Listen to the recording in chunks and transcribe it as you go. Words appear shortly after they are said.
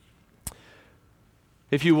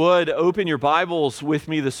If you would, open your Bibles with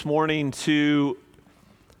me this morning to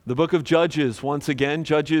the book of Judges. Once again,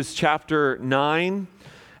 Judges chapter 9.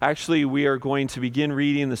 Actually, we are going to begin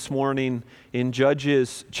reading this morning in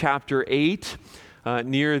Judges chapter 8,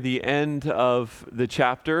 near the end of the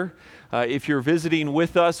chapter. If you're visiting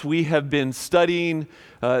with us, we have been studying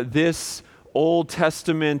this Old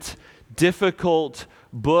Testament difficult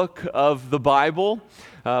book of the Bible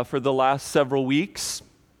for the last several weeks.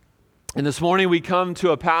 And this morning we come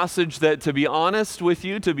to a passage that, to be honest with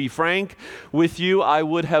you, to be frank with you, I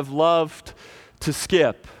would have loved to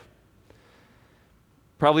skip.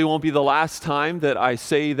 Probably won't be the last time that I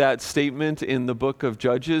say that statement in the book of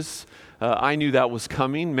Judges. I knew that was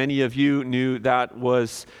coming. Many of you knew that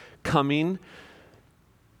was coming.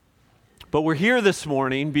 But we're here this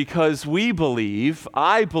morning because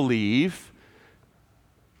I believe,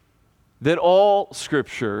 that all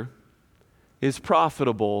Scripture is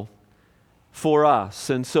profitable for us.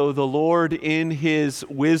 And so the Lord, in His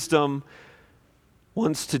wisdom,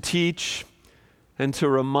 wants to teach and to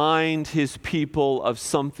remind His people of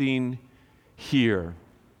something here.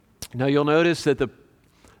 Now you'll notice that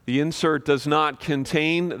the insert does not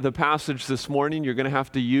contain the passage this morning. You're going to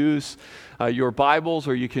have to use your Bibles,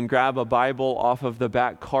 or you can grab a Bible off of the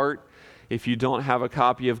back cart if you don't have a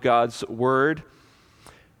copy of God's Word.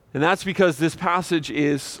 And that's because this passage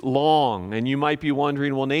is long, and you might be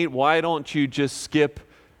wondering, well, Nate, why don't you just skip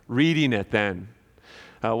reading it then?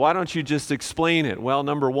 Why don't you just explain it? Well,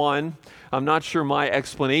 number one, I'm not sure my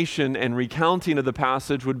explanation and recounting of the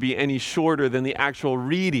passage would be any shorter than the actual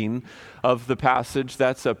reading of the passage.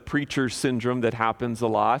 That's a preacher syndrome that happens a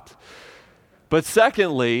lot. But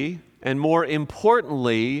secondly, and more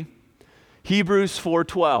importantly, Hebrews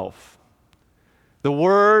 4:12. The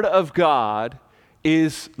Word of God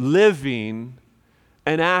is living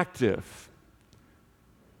and active.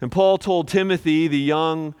 And Paul told Timothy, the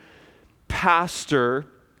young pastor,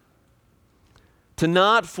 to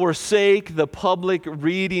not forsake the public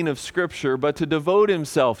reading of Scripture, but to devote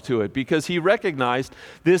himself to it, because he recognized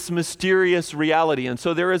this mysterious reality. And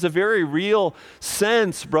so there is a very real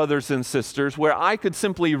sense, brothers and sisters, where I could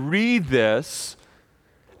simply read this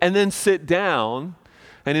and then sit down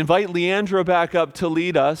and invite Leandra back up to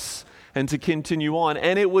lead us and to continue on,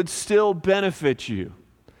 and it would still benefit you.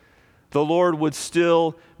 The Lord would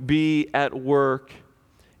still be at work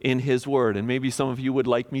in His Word. And maybe some of you would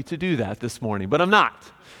like me to do that this morning, but I'm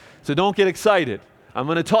not. So don't get excited. I'm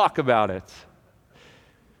going to talk about it.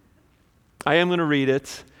 I am going to read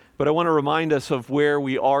it, but I want to remind us of where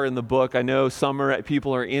we are in the book. I know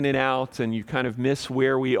people are in and out, and you kind of miss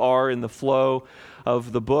where we are in the flow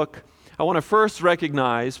of the book. I want to first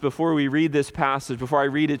recognize, before we read this passage, before I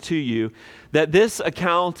read it to you, that this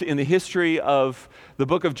account in the history of the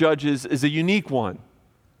book of Judges is a unique one.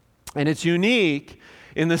 And it's unique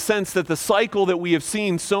in the sense that the cycle that we have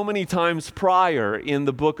seen so many times prior in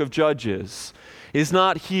the book of Judges is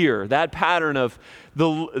not here. That pattern of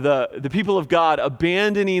the people of God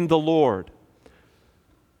abandoning the Lord,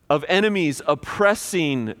 of enemies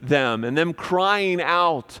oppressing them, and them crying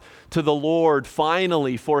out to the Lord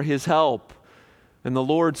finally for His help, and the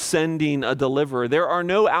Lord sending a deliverer. There are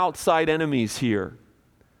no outside enemies here.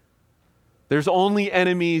 There's only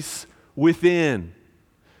enemies within.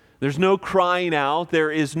 There's no crying out.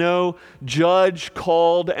 There is no judge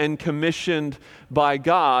called and commissioned by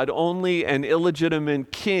God, only an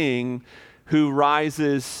illegitimate king who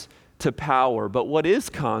rises to power. But what is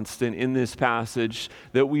constant in this passage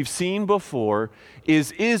that we've seen before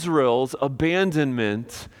is Israel's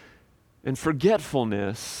abandonment and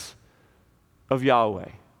forgetfulness of Yahweh.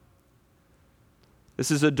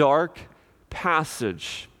 This is a dark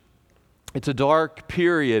passage. It's a dark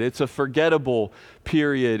period. It's a forgettable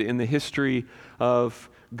period in the history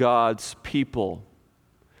of God's people.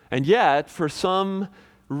 And yet, for some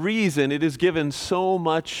reason, it is given so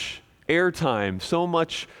much airtime, so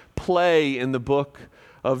much play in the book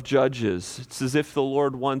of Judges. It's as if the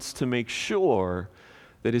Lord wants to make sure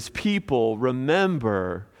that His people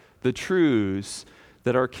remember the truths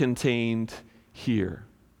that are contained here.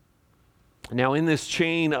 Now, in this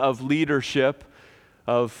chain of leadership,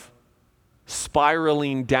 of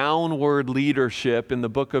spiraling downward leadership in the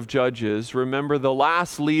book of Judges, remember the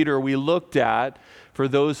last leader we looked at, for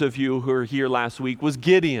those of you who were here last week, was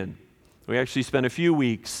Gideon. We actually spent a few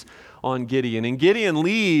weeks on Gideon, and Gideon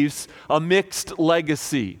leaves a mixed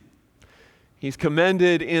legacy. He's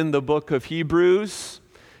commended in the book of Hebrews,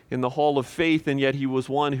 in the hall of faith, and yet he was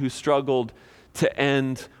one who struggled to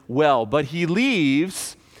end well. But he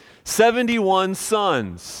leaves 71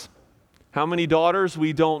 sons. How many daughters?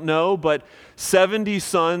 We don't know, but 70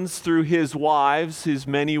 sons through his wives, his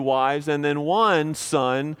many wives, and then one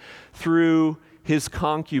son through his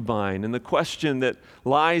concubine. And the question that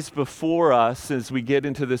lies before us as we get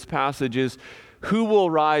into this passage is, who will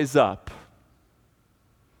rise up?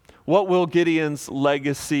 What will Gideon's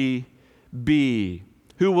legacy be?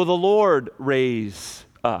 Who will the Lord raise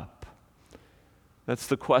up? That's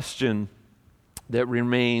the question that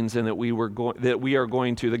remains and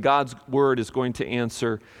that God's word is going to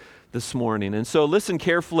answer this morning. And so listen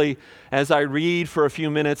carefully as I read for a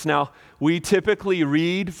few minutes. Now, we typically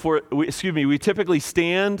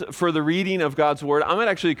stand for the reading of God's word. I'm going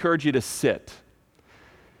to actually encourage you to sit.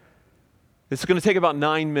 It's going to take about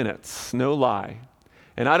 9 minutes, no lie.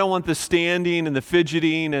 And I don't want the standing and the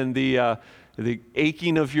fidgeting and the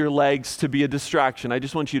aching of your legs to be a distraction. I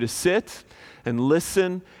just want you to sit and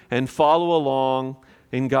listen and follow along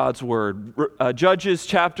in God's word. Judges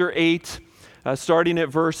chapter 8, starting at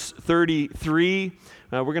verse 33.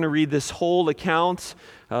 We're going to read this whole account.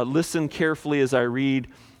 Listen carefully as I read.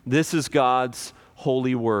 This is God's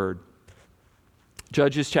holy word.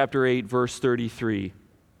 Judges chapter 8, verse 33.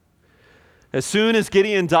 As soon as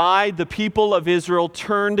Gideon died, the people of Israel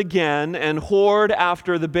turned again and whored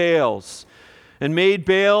after the Baals and made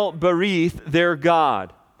Baal-berith their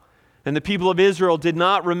god. And the people of Israel did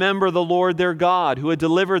not remember the Lord their God, who had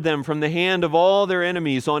delivered them from the hand of all their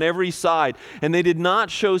enemies on every side. And they did not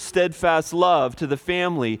show steadfast love to the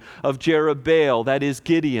family of Jerubbaal, that is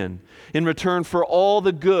Gideon, in return for all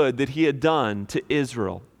the good that he had done to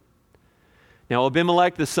Israel. Now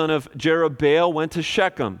Abimelech, the son of Jerubbaal, went to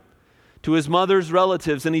Shechem, to his mother's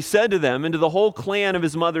relatives, and he said to them and to the whole clan of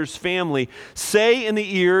his mother's family, "Say in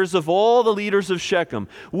the ears of all the leaders of Shechem,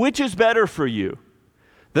 which is better for you,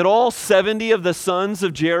 that all 70 of the sons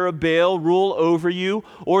of Jerubbaal rule over you,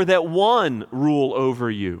 or that one rule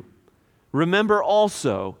over you? Remember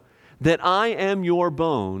also that I am your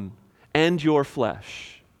bone and your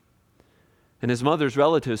flesh." And his mother's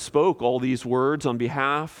relatives spoke all these words on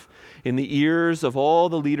behalf in the ears of all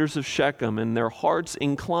the leaders of Shechem, and their hearts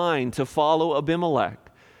inclined to follow Abimelech.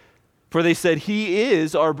 For they said, "He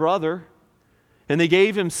is our brother." And they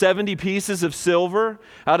gave him 70 pieces of silver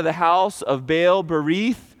out of the house of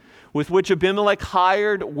Baal-berith, with which Abimelech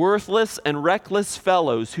hired worthless and reckless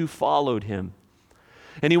fellows who followed him.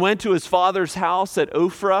 And he went to his father's house at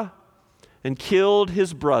Ophrah and killed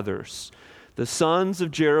his brothers, the sons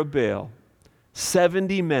of Jerubbaal,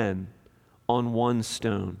 70 men on one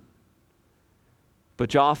stone. But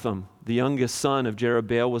Jotham, the youngest son of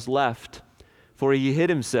Jerubbaal, was left, for he hid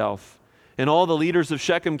himself. And all the leaders of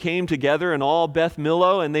Shechem came together, and all Beth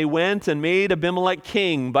Millo, and they went and made Abimelech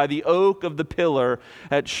king by the oak of the pillar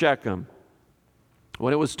at Shechem.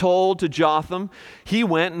 When it was told to Jotham, he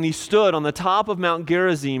went and he stood on the top of Mount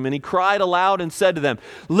Gerizim, and he cried aloud and said to them,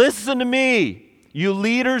 "Listen to me, you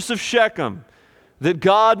leaders of Shechem, that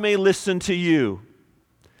God may listen to you.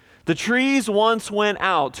 The trees once went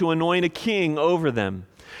out to anoint a king over them.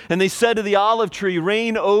 And they said to the olive tree,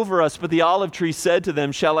 'Reign over us.' But the olive tree said to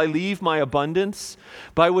them, 'Shall I leave my abundance,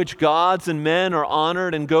 by which gods and men are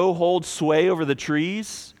honored, and go hold sway over the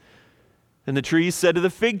trees?' And the trees said to the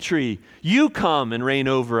fig tree, 'You come and reign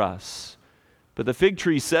over us.' But the fig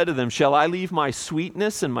tree said to them, 'Shall I leave my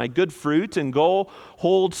sweetness and my good fruit, and go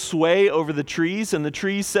hold sway over the trees?' And the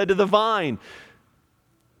trees said to the vine,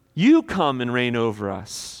 'You come and reign over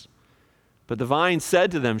us.' But the vine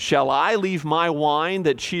said to them, 'Shall I leave my wine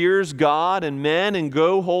that cheers God and men, and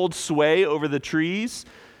go hold sway over the trees?'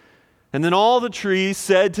 And then all the trees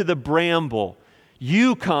said to the bramble,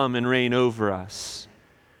 'You come and reign over us.'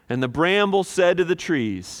 And the bramble said to the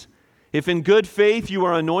trees, 'If in good faith you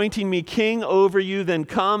are anointing me king over you, then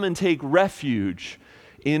come and take refuge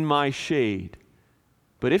in my shade.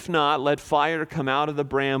 But if not, let fire come out of the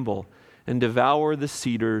bramble and devour the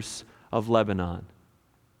cedars of Lebanon.'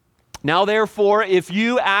 Now therefore, if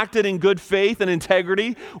you acted in good faith and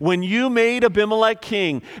integrity when you made Abimelech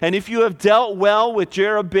king, and if you have dealt well with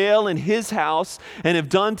Jerubbaal and his house, and have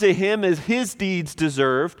done to him as his deeds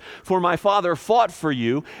deserved, for my father fought for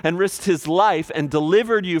you and risked his life and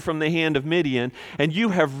delivered you from the hand of Midian, and you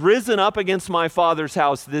have risen up against my father's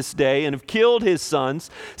house this day and have killed his sons,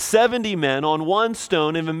 70 men on one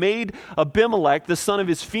stone, and have made Abimelech, the son of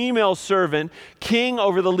his female servant, king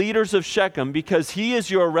over the leaders of Shechem, because he is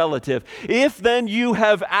your relative. If then you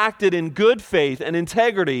have acted in good faith and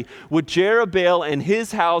integrity with Jerubbaal and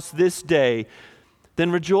his house this day, then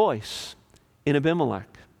rejoice in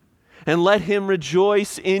Abimelech, and let him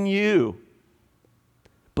rejoice in you.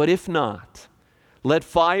 But if not, Let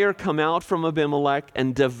fire come out from Abimelech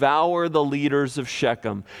and devour the leaders of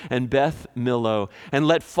Shechem and Beth Millo. And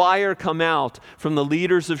let fire come out from the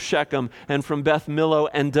leaders of Shechem and from Beth Millo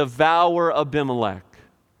and devour Abimelech.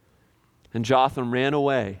 And Jotham ran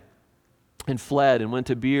away and fled and went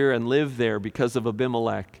to Beer and lived there because of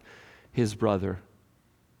Abimelech, his brother.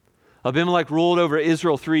 Abimelech ruled over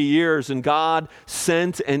Israel 3 years, and God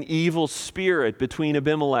sent an evil spirit between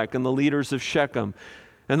Abimelech and the leaders of Shechem.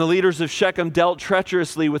 And the leaders of Shechem dealt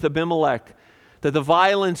treacherously with Abimelech, that the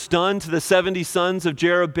violence done to the 70 sons of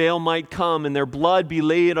Jerubbaal might come, and their blood be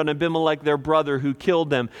laid on Abimelech their brother, who killed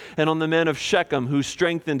them, and on the men of Shechem, who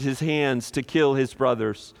strengthened his hands to kill his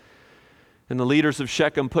brothers. And the leaders of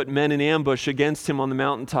Shechem put men in ambush against him on the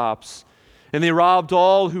mountaintops, and they robbed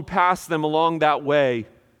all who passed them along that way.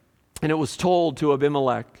 And it was told to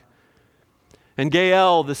Abimelech. And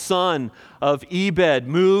Gaal, the son of Ebed,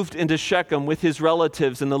 moved into Shechem with his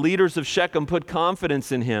relatives, and the leaders of Shechem put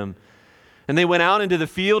confidence in him. And they went out into the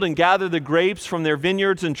field and gathered the grapes from their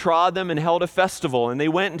vineyards and trod them and held a festival. And they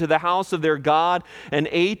went into the house of their God and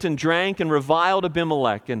ate and drank and reviled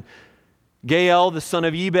Abimelech. And Gaal, the son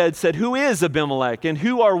of Ebed, said, "Who is Abimelech, and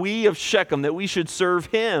who are we of Shechem that we should serve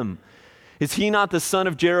him? Is he not the son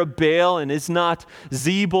of Jerubbaal, and is not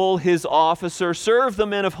Zebul his officer? Serve the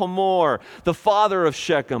men of Hamor, the father of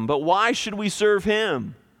Shechem. But why should we serve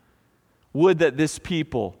him? Would that this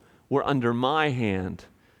people were under my hand.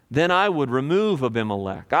 Then I would remove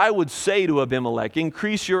Abimelech. I would say to Abimelech,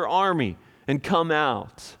 increase your army and come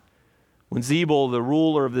out." When Zebul, the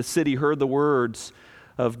ruler of the city, heard the words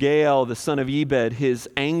of Gaal, the son of Ebed, his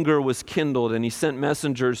anger was kindled, and he sent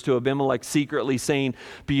messengers to Abimelech secretly, saying,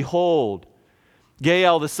 "Behold,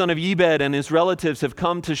 Gaal, the son of Ebed, and his relatives have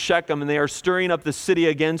come to Shechem, and they are stirring up the city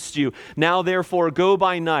against you. Now, therefore, go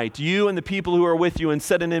by night, you and the people who are with you, and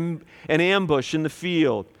set an ambush in the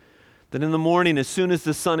field. Then in the morning, as soon as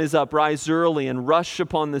the sun is up, rise early and rush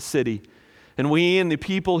upon the city. And we and the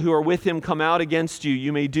people who are with him come out against you.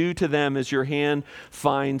 You may do to them as your hand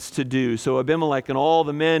finds to do." So Abimelech and all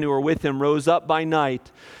the men who were with him rose up by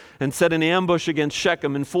night and set an ambush against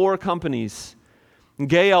Shechem in 4 companies. And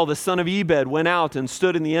Gaal, the son of Ebed, went out and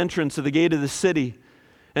stood in the entrance of the gate of the city.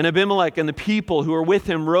 And Abimelech and the people who were with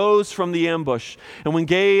him rose from the ambush. And when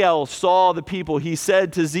Gaal saw the people, he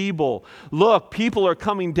said to Zebul, "Look, people are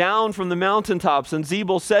coming down from the mountaintops." And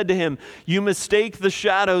Zebul said to him, "You mistake the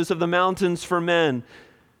shadows of the mountains for men."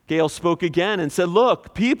 Gaal spoke again and said,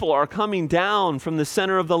 "Look, people are coming down from the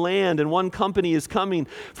center of the land, and one company is coming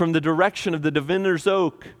from the direction of the diviner's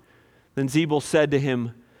oak." Then Zebul said to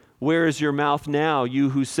him, "Where is your mouth now,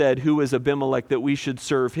 you who said, 'Who is Abimelech that we should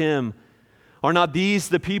serve him?' Are not these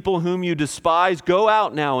the people whom you despise? Go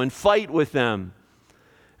out now and fight with them."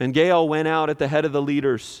 And Gaal went out at the head of the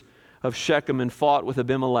leaders of Shechem and fought with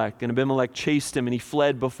Abimelech. And Abimelech chased him, and he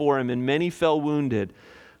fled before him, and many fell wounded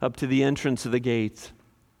up to the entrance of the gate.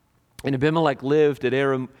 And Abimelech lived at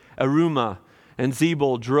Arumah, and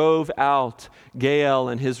Zebul drove out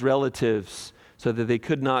Gaal and his relatives so that they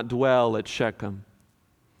could not dwell at Shechem.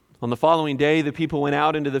 On the following day, the people went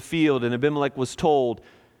out into the field, and Abimelech was told.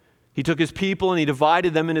 He took his people and he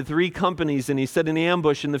divided them into 3 companies, and he set an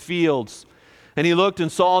ambush in the fields. And he looked and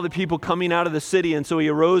saw the people coming out of the city, and so he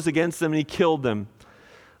arose against them and he killed them.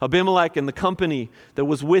 Abimelech and the company that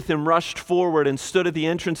was with him rushed forward and stood at the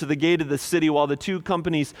entrance of the gate of the city, while the 2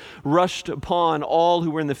 companies rushed upon all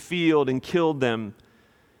who were in the field and killed them.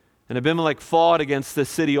 And Abimelech fought against the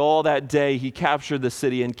city all that day. He captured the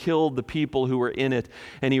city and killed the people who were in it.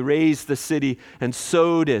 And he razed the city and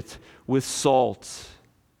sowed it with salt.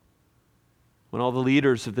 When all the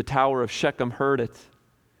leaders of the tower of Shechem heard it,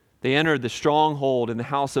 they entered the stronghold in the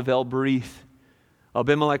house of El-Berith.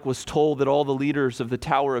 Abimelech was told that all the leaders of the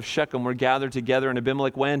tower of Shechem were gathered together, and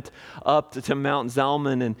Abimelech went up to Mount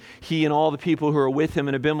Zalmon, and he and all the people who were with him,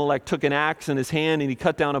 and Abimelech took an axe in his hand, and he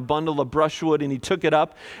cut down a bundle of brushwood, and he took it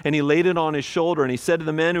up, and he laid it on his shoulder, and he said to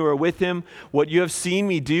the men who were with him, "What you have seen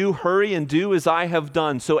me do, hurry and do as I have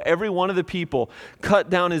done." So every one of the people cut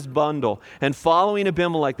down his bundle, and following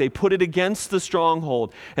Abimelech, they put it against the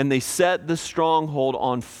stronghold, and they set the stronghold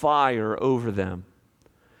on fire over them,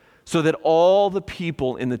 so that all the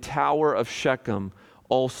people in the tower of Shechem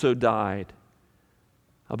also died,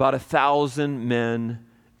 about 1,000 men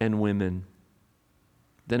and women.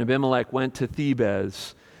 Then Abimelech went to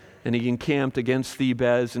Thebez, and he encamped against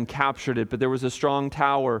Thebez and captured it. But there was a strong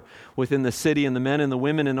tower within the city, and the men and the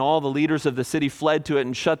women and all the leaders of the city fled to it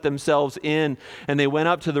and shut themselves in. And they went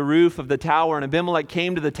up to the roof of the tower, and Abimelech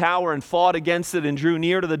came to the tower and fought against it and drew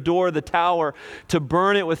near to the door of the tower to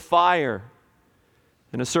burn it with fire.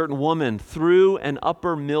 And a certain woman threw an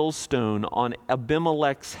upper millstone on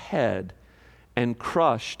Abimelech's head and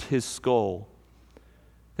crushed his skull.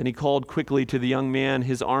 Then he called quickly to the young man,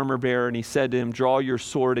 his armor-bearer, and he said to him, "Draw your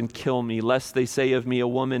sword and kill me, lest they say of me, a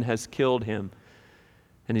woman has killed him."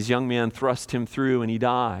 And his young man thrust him through, and he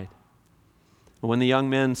died. And when the young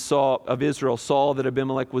men of Israel saw that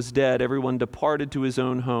Abimelech was dead, everyone departed to his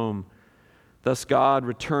own home. Thus God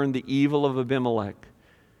returned the evil of Abimelech,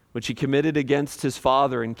 which he committed against his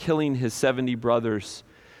father in killing his 70 brothers.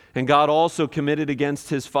 And God also committed against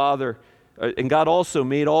his father, and God also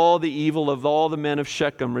made all the evil of all the men of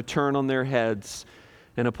Shechem return on their heads.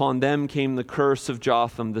 And upon them came the curse of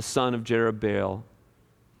Jotham, the son of Jerubbaal.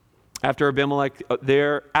 After Abimelech,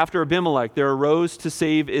 there arose to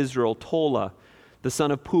save Israel Tola, the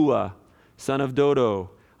son of Puah, son of Dodo,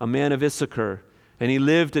 a man of Issachar. And he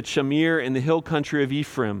lived at Shamir in the hill country of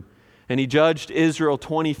Ephraim. And he judged Israel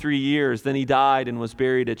 23 years. Then he died and was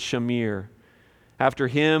buried at Shamir. After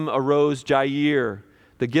him arose Jair,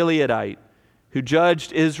 the Gileadite, who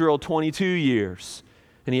judged Israel 22 years.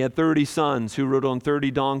 And he had 30 sons who rode on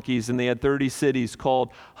 30 donkeys, and they had 30 cities called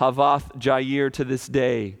Havoth Jair to this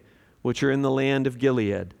day, which are in the land of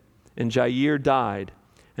Gilead. And Jair died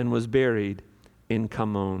and was buried in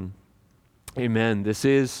Kamon. Amen. This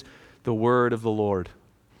is the word of the Lord.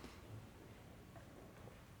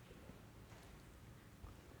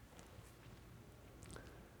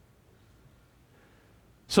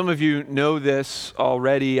 Some of you know this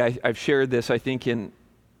already. I've shared this, I think, in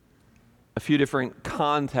a few different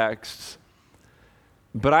contexts.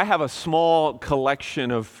 But I have a small collection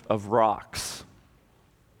of rocks.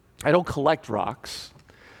 I don't collect rocks,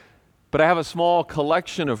 but I have a small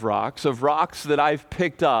collection of rocks that I've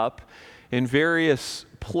picked up in various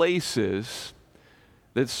places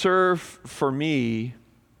that serve for me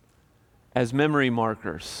as memory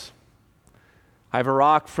markers. I have a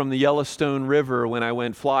rock from the Yellowstone River when I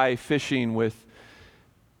went fly fishing with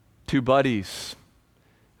two buddies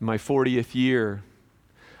in my 40th year.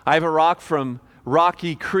 I have a rock from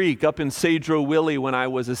Rocky Creek up in Cedro Willie when I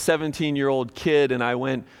was a 17-year-old kid and I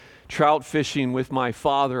went trout fishing with my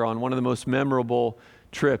father on one of the most memorable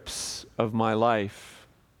trips of my life.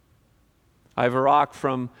 I have a rock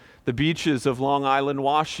from the beaches of Long Island,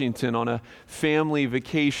 Washington on a family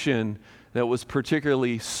vacation that was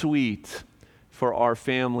particularly sweet for our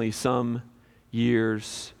family some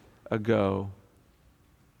years ago.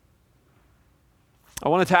 I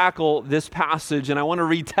want to tackle this passage and I want to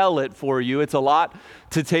retell it for you. It's a lot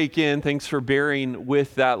to take in. Thanks for bearing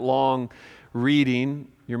with that long reading.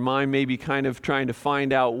 Your mind may be kind of trying to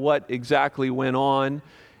find out what exactly went on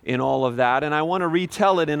in all of that. And I want to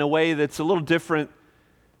retell it in a way that's a little different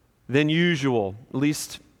than usual, at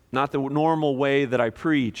least not the normal way that I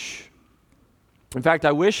preach. In fact,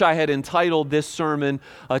 I wish I had entitled this sermon,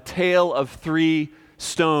 A Tale of Three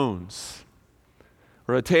Stones,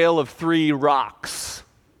 or A Tale of Three Rocks.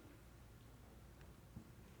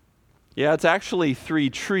 Yeah, it's actually three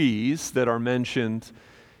trees that are mentioned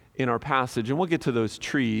in our passage, and we'll get to those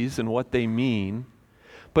trees and what they mean.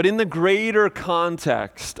 But in the greater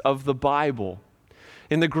context of the Bible,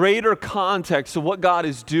 in the greater context of what God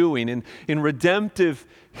is doing in redemptive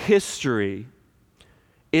history,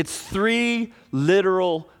 it's three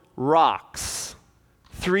literal rocks,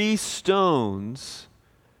 three stones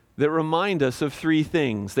that remind us of three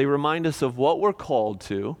things. They remind us of what we're called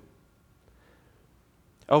to,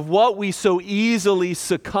 of what we so easily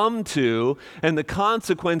succumb to, and the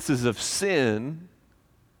consequences of sin.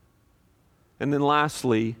 And then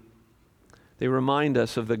lastly, they remind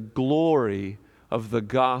us of the glory of the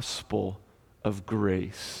gospel of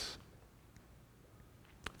grace.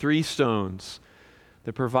 Three stones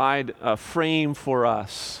that provide a frame for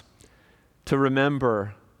us to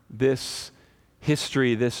remember this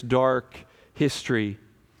history, this dark history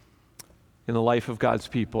in the life of God's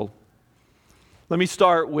people. Let me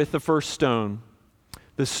start with the first stone,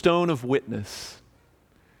 the stone of witness.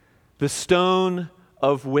 The stone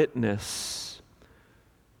of witness.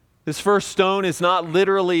 This first stone is not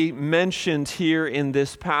literally mentioned here in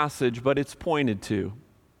this passage, but it's pointed to.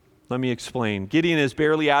 Let me explain. Gideon is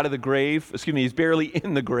barely he's barely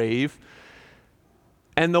in the grave.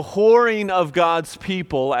 And the whoring of God's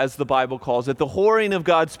people, as the Bible calls it, the whoring of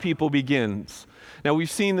God's people begins. Now, we've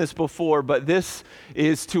seen this before, but this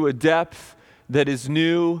is to a depth that is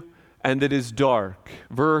new and that is dark.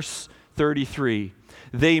 Verse 33,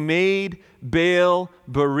 they made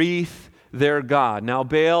Baal-berith their god. Now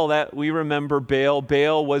Baal, that we remember Baal.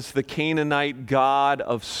 Baal was the Canaanite god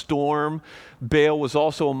of storm. Baal was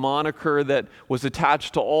also a moniker that was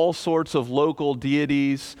attached to all sorts of local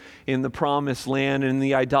deities in the Promised Land and in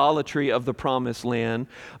the idolatry of the Promised Land.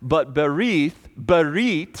 But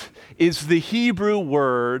Berit is the Hebrew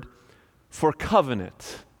word for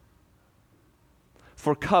covenant.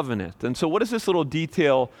 For covenant. And so what does this little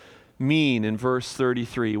detail mean in verse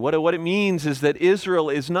 33? What it means is that Israel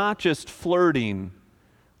is not just flirting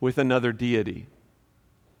with another deity.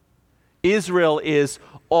 Israel is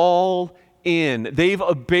all in. They've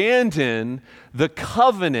abandoned the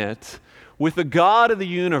covenant with the God of the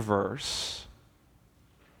universe,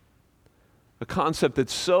 a concept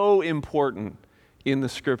that's so important in the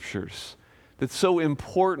Scriptures, that's so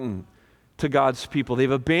important to God's people. They've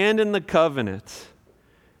abandoned the covenant,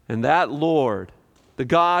 and that Lord, the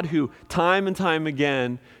God who time and time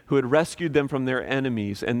again, who had rescued them from their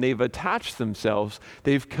enemies, and they've attached themselves,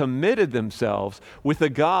 they've committed themselves with a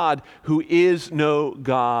God who is no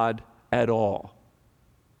God at all.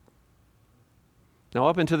 Now,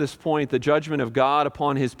 up until this point, the judgment of God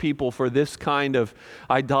upon his people for this kind of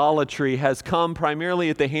idolatry has come primarily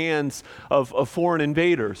at the hands of foreign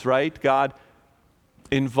invaders, right? God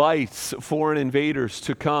invites foreign invaders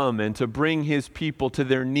to come and to bring his people to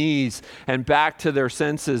their knees and back to their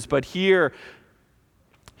senses. But here,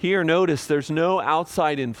 notice there's no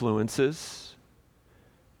outside influences.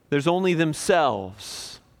 There's only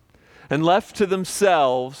themselves. And left to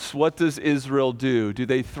themselves, what does Israel do? Do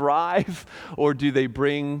they thrive or do they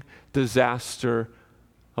bring disaster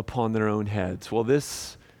upon their own heads? Well,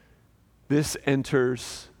 this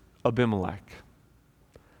enters Abimelech.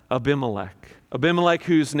 Abimelech,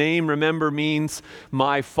 whose name, remember, means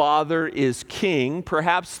my father is king,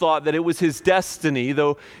 perhaps thought that it was his destiny,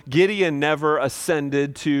 though Gideon never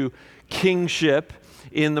ascended to kingship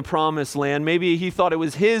in the promised land. Maybe he thought it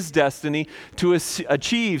was his destiny to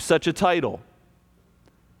achieve such a title.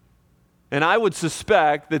 And I would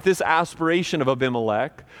suspect that this aspiration of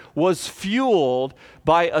Abimelech was fueled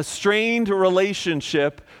by a strained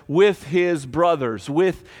relationship with his brothers,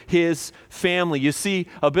 with his family. You see,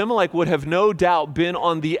 Abimelech would have no doubt been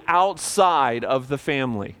on the outside of the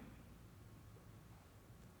family.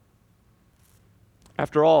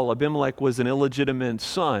 After all, Abimelech was an illegitimate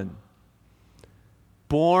son,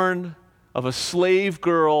 born of a slave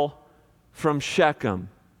girl from Shechem,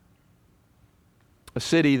 a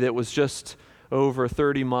city that was just over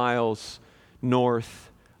 30 miles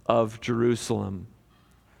north of Jerusalem.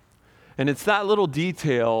 And it's that little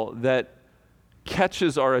detail that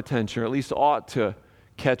catches our attention, or at least ought to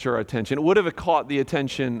catch our attention. It would have caught the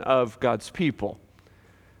attention of God's people,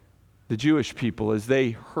 the Jewish people, as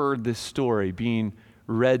they heard this story being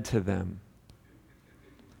read to them.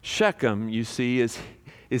 Shechem, you see, is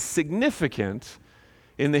significant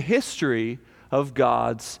in the history of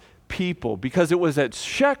God's people, because it was at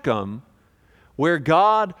Shechem where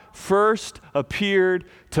God first appeared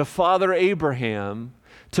to Father Abraham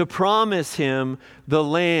to promise him the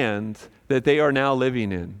land that they are now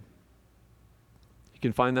living in. You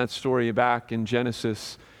can find that story back in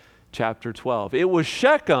Genesis chapter 12. It was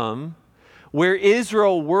Shechem where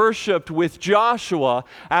Israel worshiped with Joshua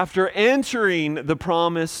after entering the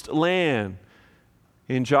promised land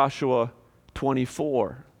in Joshua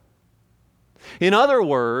 24. In other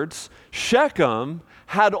words, Shechem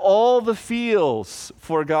had all the feels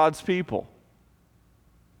for God's people.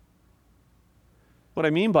 What I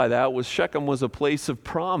mean by that was Shechem was a place of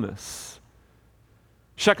promise.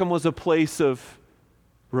 Shechem was a place of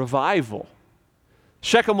revival.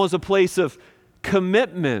 Shechem was a place of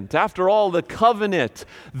commitment. After all, the covenant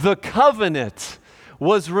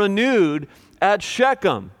was renewed at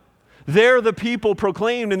Shechem. There the people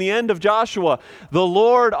proclaimed in the end of Joshua, "The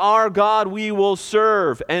Lord our God we will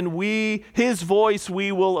serve, and his voice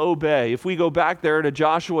we will obey." If we go back there to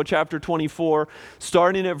Joshua chapter 24,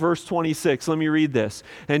 starting at verse 26, let me read this.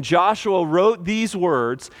 "And Joshua wrote these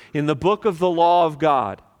words in the book of the law of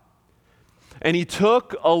God. And he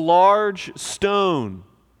took a large stone,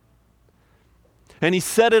 and he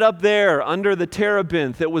set it up there under the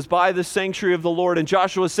terebinth that was by the sanctuary of the Lord. And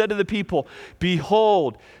Joshua said to the people,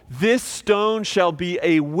 'Behold, this stone shall be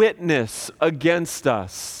a witness against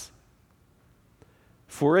us.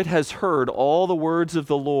 For it has heard all the words of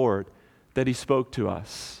the Lord that he spoke to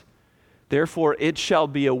us. Therefore it shall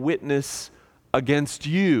be a witness against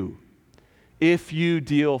you if you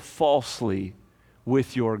deal falsely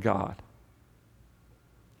with your God.'"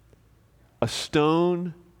 A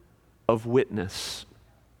stone of witness,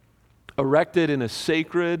 erected in a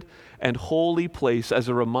sacred and holy place as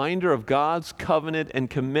a reminder of God's covenant and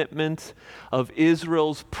commitment, of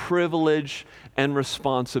Israel's privilege and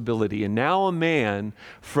responsibility. And now a man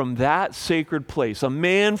from that sacred place, a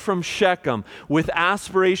man from Shechem with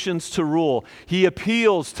aspirations to rule, he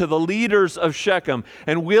appeals to the leaders of Shechem.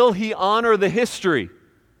 And will he honor the history?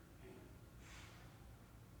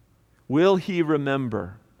 Will he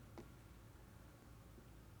remember?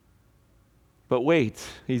 But wait,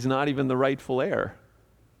 he's not even the rightful heir.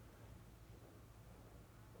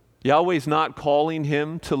 Yahweh's not calling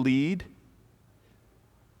him to lead,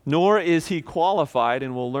 nor is he qualified,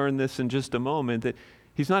 and we'll learn this in just a moment, that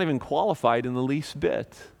he's not even qualified in the least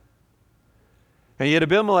bit. And yet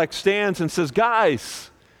Abimelech stands and says, guys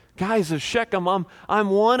of Shechem, I'm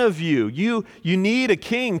one of you. You need a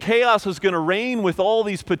king. Chaos is going to reign with all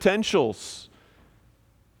these potentials.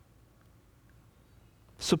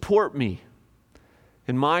 Support me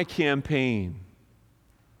in my campaign.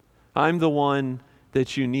 I'm the one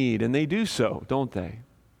that you need. And they do so, don't they?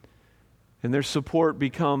 And their support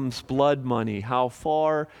becomes blood money. How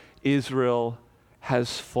far Israel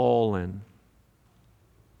has fallen.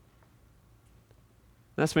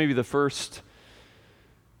 That's maybe the first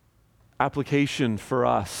application for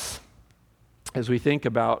us as we think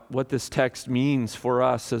about what this text means for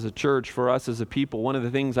us as a church, for us as a people. One of the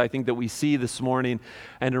things I think that we see this morning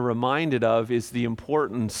and are reminded of is the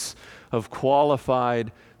importance of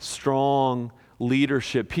qualified, strong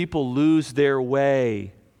leadership. People lose their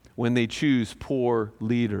way when they choose poor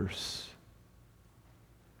leaders.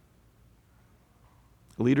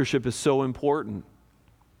 Leadership is so important.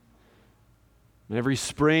 Every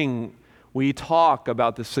spring, we talk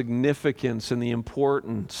about the significance and the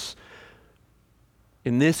importance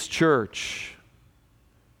in this church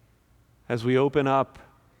as we open up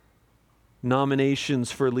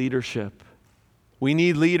nominations for leadership. We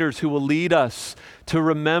need leaders who will lead us to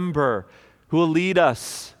remember, who will lead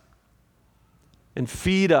us and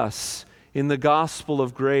feed us in the gospel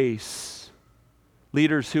of grace.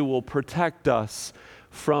 Leaders who will protect us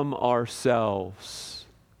from ourselves.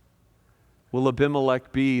 Will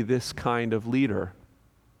Abimelech be this kind of leader?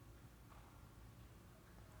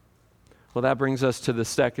 Well, that brings us to the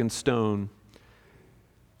second stone,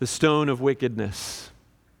 the stone of wickedness.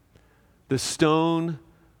 The stone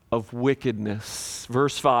of wickedness.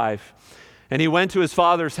 Verse 5. And he went to his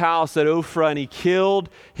father's house at Ophrah, and he killed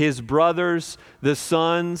his brothers, the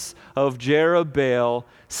sons of Jerubbaal,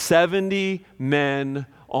 70 men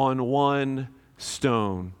on one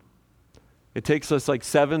stone. It takes us like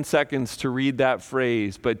 7 seconds to read that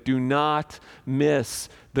phrase, but do not miss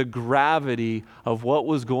the gravity of what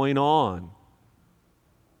was going on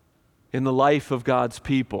in the life of God's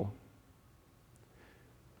people.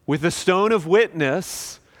 With the stone of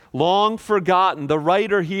witness, long forgotten, the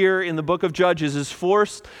writer here in the book of Judges is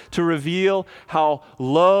forced to reveal how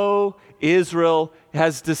low Israel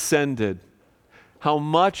has descended, how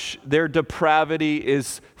much their depravity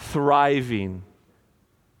is thriving.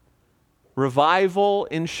 Revival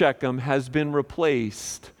in Shechem has been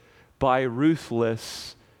replaced by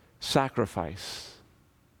ruthless sacrifice.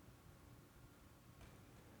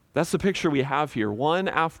 That's the picture we have here, one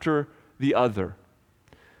after the other.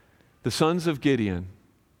 The sons of Gideon,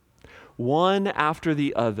 one after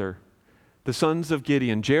the other. The sons of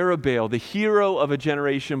Gideon, Jerubbaal, the hero of a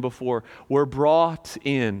generation before, were brought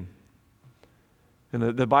in. And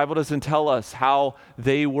the Bible doesn't tell us how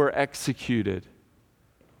they were executed,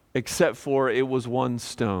 except for it was one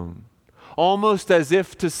stone. Almost as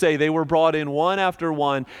if to say they were brought in one after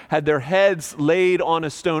one, had their heads laid on a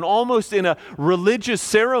stone, almost in a religious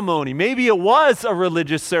ceremony. Maybe it was a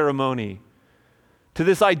religious ceremony to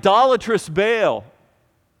this idolatrous Baal.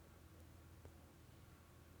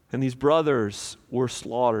 And these brothers were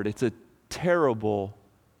slaughtered. It's a terrible,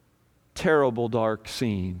 terrible, dark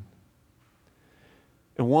scene.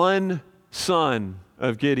 And one son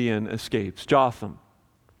of Gideon escapes, Jotham.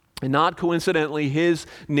 And not coincidentally, his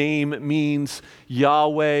name means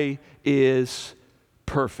Yahweh is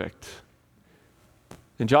perfect.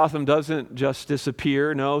 And Jotham doesn't just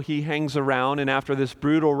disappear. No, he hangs around. And after this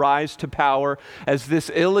brutal rise to power, as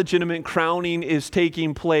this illegitimate crowning is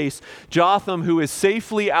taking place, Jotham, who is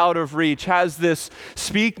safely out of reach, has this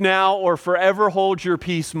speak now or forever hold your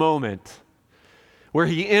peace moment, where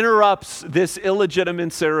he interrupts this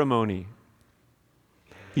illegitimate ceremony.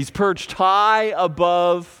 He's perched high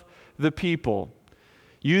above the people,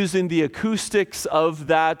 using the acoustics of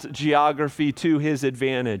that geography to his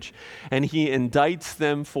advantage, and he indicts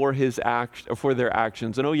them for their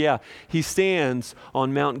actions. And he stands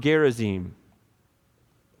on Mount Gerizim.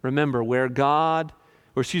 Remember, where Joshua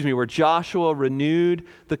renewed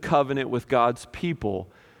the covenant with God's people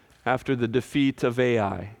after the defeat of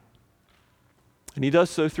Ai. And he does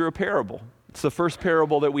so through a parable. It's the first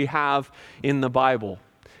parable that we have in the Bible.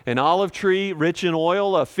 An olive tree rich in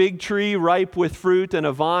oil, a fig tree ripe with fruit, and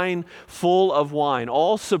a vine full of wine,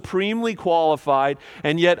 all supremely qualified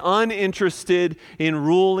and yet uninterested in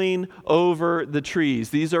ruling over the trees.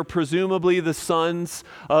 These are presumably the sons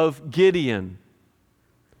of Gideon,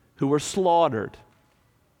 who were slaughtered,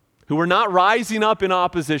 who were not rising up in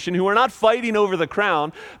opposition, who were not fighting over the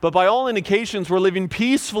crown, but by all indications were living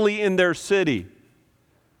peacefully in their city.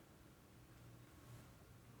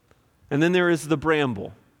 And then there is the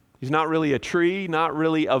bramble. He's not really a tree, not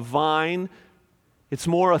really a vine. It's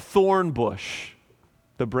more a thorn bush,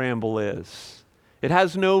 the bramble is. It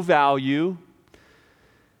has no value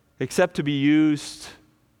except to be used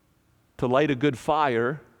to light a good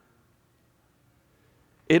fire.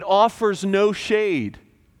 It offers no shade,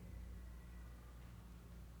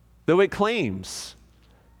 though it claims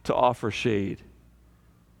to offer shade.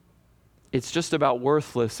 It's just about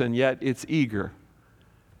worthless, and yet it's eager.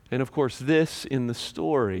 And of course, this in the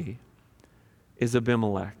story is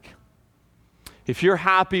Abimelech. If you're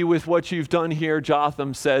happy with what you've done here,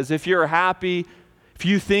 Jotham says, if you're happy, if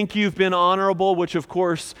you think you've been honorable, which of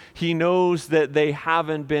course he knows that they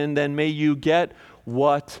haven't been, then may you get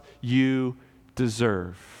what you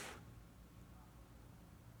deserve.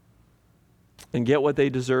 And get what they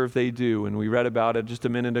deserve, they do. And we read about it just a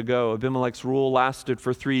minute ago. Abimelech's rule lasted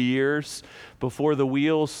for 3 years before the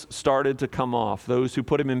wheels started to come off. Those who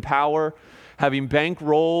put him in power, having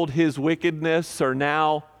bankrolled his wickedness, are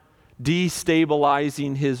now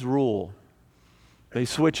destabilizing his rule. They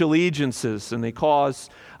switch allegiances and they cause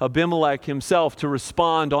Abimelech himself to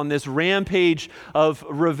respond on this rampage of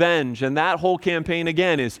revenge. And that whole campaign,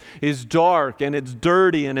 again, is dark and it's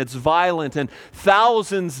dirty and it's violent, and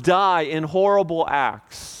thousands die in horrible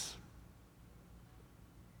acts.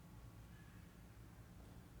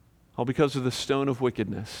 All because of the stone of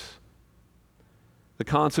wickedness. The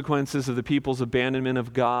consequences of the people's abandonment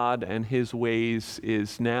of God and his ways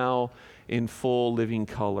is now in full living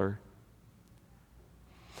color.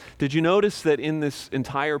 Did you notice that in this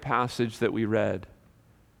entire passage that we read,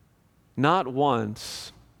 not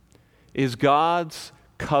once is God's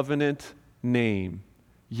covenant name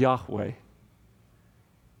Yahweh,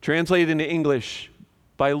 translated into English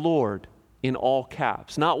by Lord in all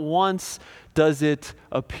caps? Not once does it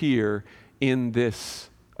appear in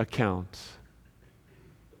this account.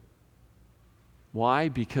 Why?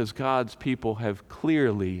 Because God's people have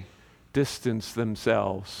clearly distanced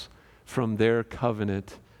themselves from their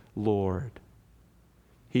covenant Lord.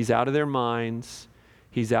 He's out of their minds,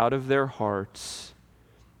 he's out of their hearts,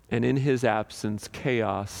 and in his absence,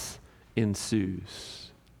 chaos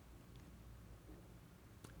ensues.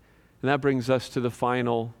 And that brings us to the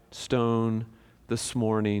final stone this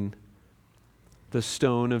morning, the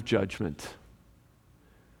stone of judgment.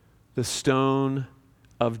 The stone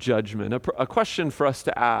of judgment. A question for us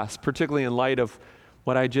to ask, particularly in light of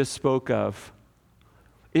what I just spoke of,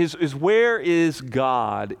 is where is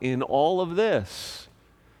God in all of this?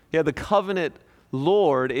 Yeah, the covenant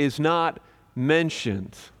Lord is not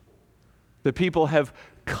mentioned. The people have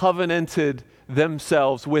covenanted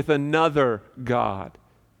themselves with another God.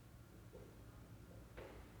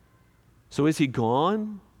 So is he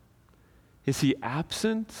gone? Is he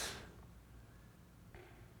absent?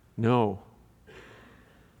 No.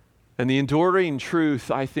 And the enduring truth,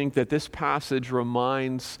 I think, that this passage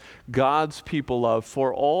reminds God's people of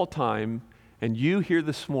for all time, and you here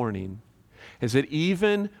this morning, is that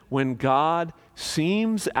even when God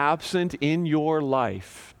seems absent in your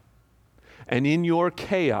life and in your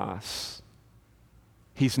chaos,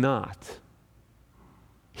 he's not.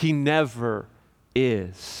 He never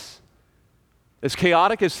is. As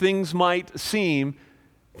chaotic as things might seem,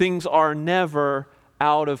 things are never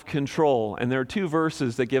out of control. And there are two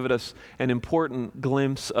verses that give us an important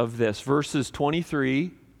glimpse of this. Verses 23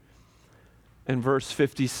 and verse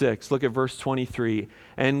 56. Look at verse 23.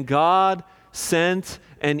 And God sent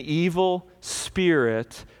an evil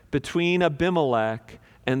spirit between Abimelech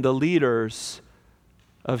and the leaders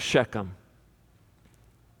of Shechem.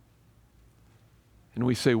 And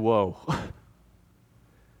we say, whoa.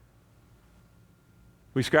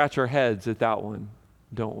 We scratch our heads at that one,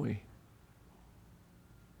 don't we?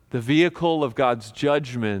 The vehicle of God's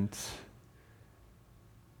judgment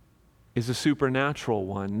is a supernatural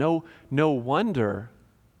one. No wonder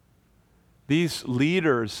these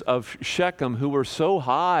leaders of Shechem, who were so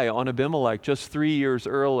high on Abimelech just 3 years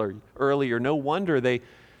earlier, no wonder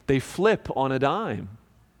they flip on a dime.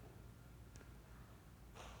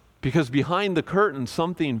 Because behind the curtain,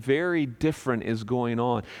 something very different is going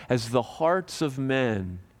on as the hearts of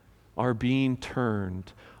men are being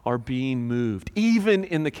turned, are being moved, even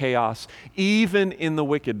in the chaos, even in the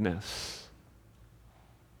wickedness.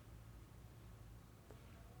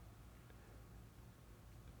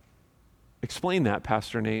 Explain that,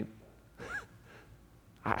 Pastor Nate.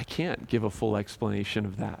 I can't give a full explanation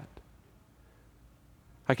of that.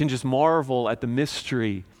 I can just marvel at the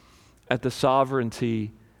mystery, at the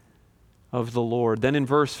sovereignty of the Lord. Then in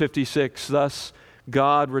verse 56, thus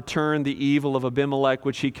God returned the evil of Abimelech,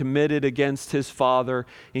 which he committed against his father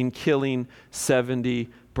in killing 70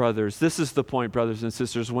 brothers. This is the point, brothers and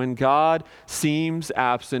sisters. When God seems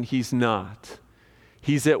absent, he's not.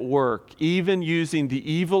 He's at work, even using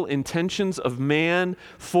the evil intentions of man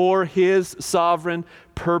for his sovereign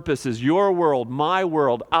purposes. Your world, my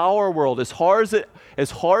world, our world, as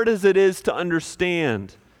hard as it is to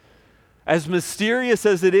understand, as mysterious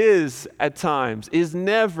as it is at times, is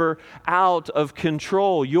never out of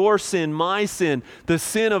control. Your sin, my sin, the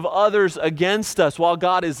sin of others against us, while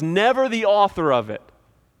God is never the author of it,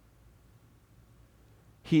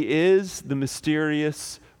 he is the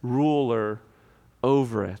mysterious ruler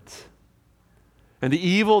over it. And the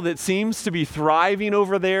evil that seems to be thriving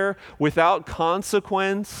over there without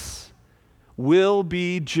consequence will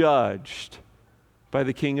be judged by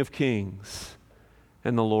the King of Kings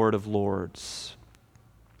and the Lord of Lords.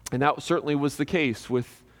 And that certainly was the case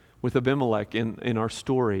with Abimelech in our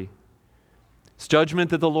story. It's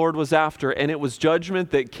judgment that the Lord was after, and it was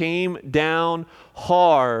judgment that came down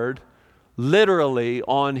hard, literally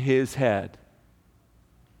on his head.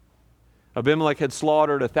 Abimelech had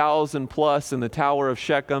slaughtered 1,000 plus in the Tower of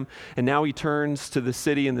Shechem, and now he turns to the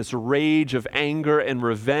city in this rage of anger and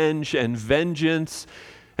revenge and vengeance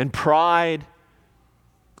and pride.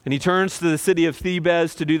 And he turns to the city of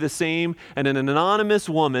Thebes to do the same, and an anonymous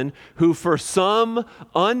woman who, for some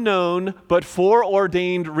unknown but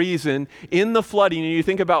foreordained reason, in the flooding, and you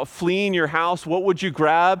think about fleeing your house, what would you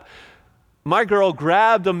grab? My girl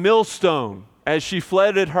grabbed a millstone as she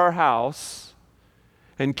fled at her house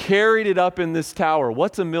and carried it up in this tower.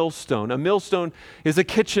 What's a millstone? A millstone is a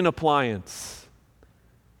kitchen appliance.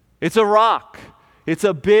 It's a rock. It's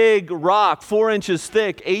a big rock, 4 inches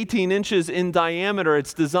thick, 18 inches in diameter.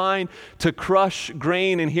 It's designed to crush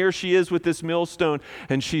grain. And here she is with this millstone,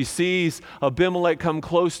 and she sees Abimelech come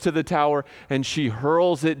close to the tower, and she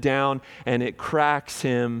hurls it down, and it cracks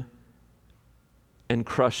him and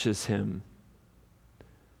crushes him.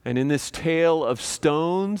 And in this tale of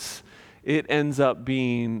stones, it ends up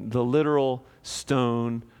being the literal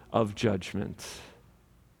stone of judgment.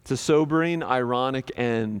 It's a sobering, ironic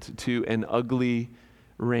end to an ugly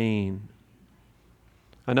reign.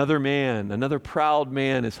 Another man, another proud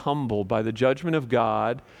man, is humbled by the judgment of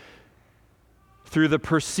God through the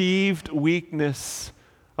perceived weakness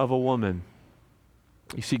of a woman.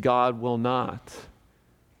 You see, God will not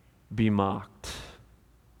be mocked.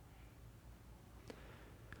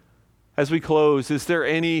 As we close, is there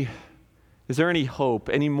any hope,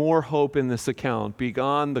 any more hope in this account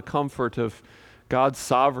beyond the comfort of God's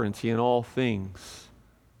sovereignty in all things?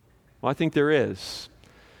 Well, I think there is.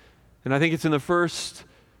 And I think it's in the first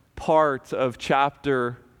part of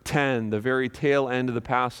chapter 10, the very tail end of the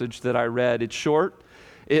passage that I read. It's short,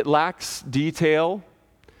 it lacks detail,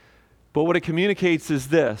 but what it communicates is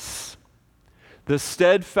this: the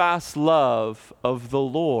steadfast love of the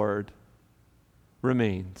Lord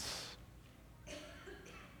remains.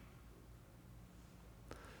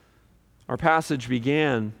 Our passage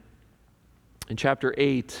began in chapter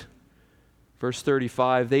 8, verse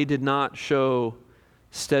 35. They did not show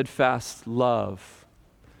steadfast love.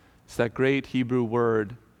 It's that great Hebrew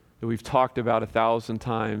word that we've talked about 1,000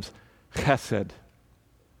 times, chesed.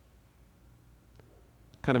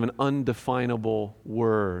 Kind of an undefinable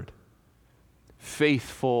word.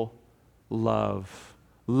 Faithful love,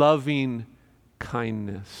 loving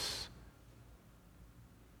kindness.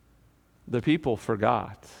 The people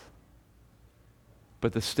forgot.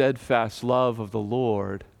 But the steadfast love of the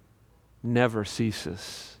Lord never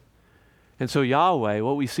ceases. And so Yahweh,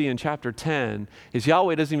 what we see in chapter 10, is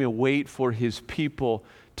Yahweh doesn't even wait for his people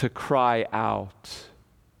to cry out.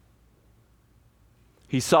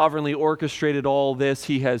 He sovereignly orchestrated all this.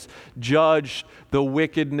 He has judged the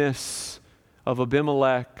wickedness of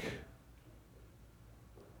Abimelech.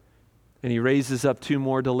 And he raises up 2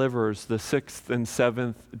 more deliverers, the 6th and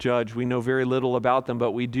 7th judge. We know very little about them,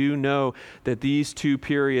 but we do know that these 2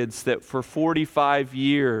 periods, that for 45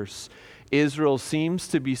 years, Israel seems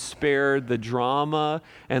to be spared the drama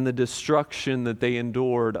and the destruction that they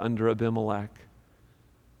endured under Abimelech.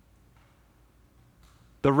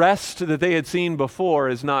 The rest that they had seen before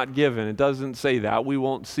is not given. It doesn't say that. We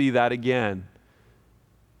won't see that again.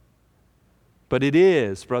 But it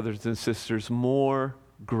is, brothers and sisters, more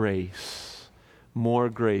grace. More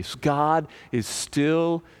grace. God is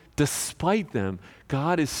still, despite them,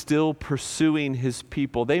 God is still pursuing his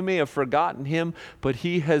people. They may have forgotten him, but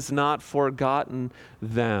he has not forgotten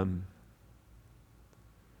them.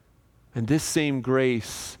 And this same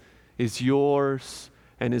grace is yours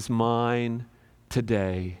and is mine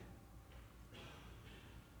today.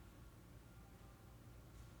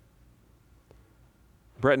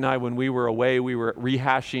 Brett and I, when we were away, we were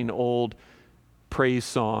rehashing old praise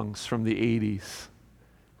songs from the 80s.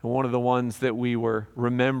 And one of the ones that we were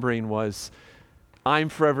remembering was I'm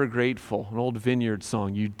Forever Grateful, an old Vineyard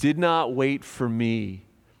song. You did not wait for me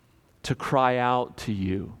to cry out to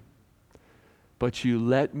you, but you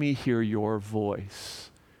let me hear your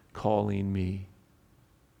voice calling me.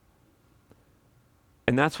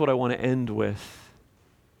 And that's what I want to end with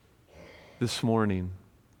this morning.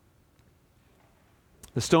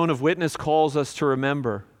 The stone of witness calls us to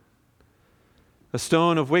remember. A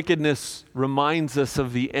stone of wickedness reminds us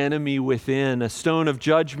of the enemy within. A stone of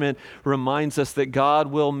judgment reminds us that God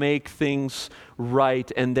will make things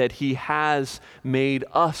right and that He has made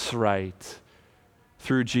us right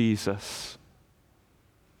through Jesus.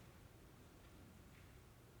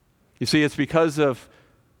 You see, it's because of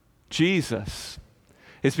Jesus.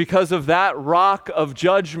 It's because of that rock of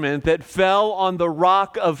judgment that fell on the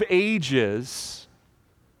rock of ages.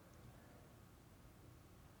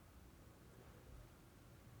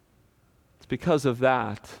 Because of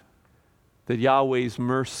that Yahweh's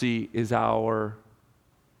mercy is ours,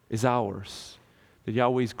 that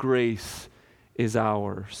Yahweh's grace is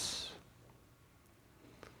ours.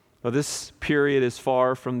 Now, this period is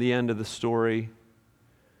far from the end of the story.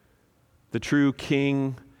 The true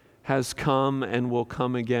King has come and will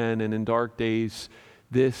come again, and in dark days,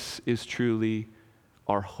 this is truly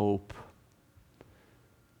our hope.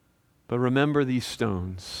 But remember these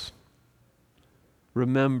stones.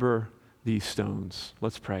 Remember these stones.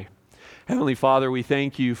 Let's pray. Heavenly Father, we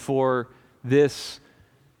thank you for this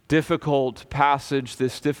difficult passage,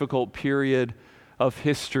 this difficult period of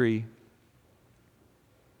history.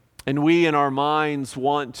 And we in our minds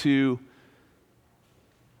want to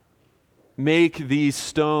make these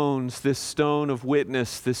stones, this stone of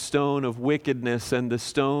witness, this stone of wickedness, and the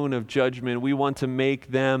stone of judgment, we want to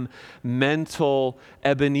make them mental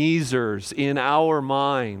Ebenezers in our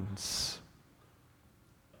minds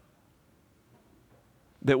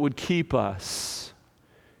that would keep us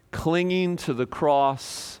clinging to the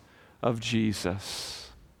cross of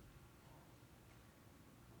Jesus.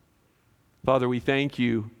 Father, we thank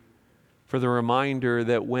you for the reminder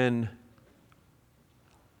that when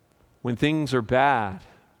things are bad,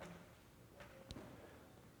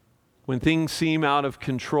 when things seem out of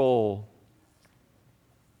control,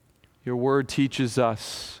 your word teaches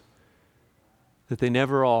us that they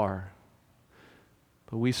never are.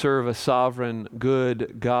 But we serve a sovereign,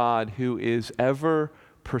 good God who is ever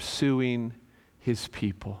pursuing His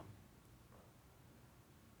people.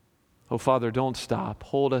 Oh, Father, don't stop.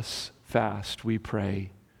 Hold us fast, we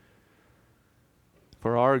pray,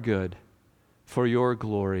 for our good, for your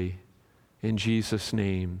glory. In Jesus'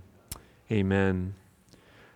 name, amen.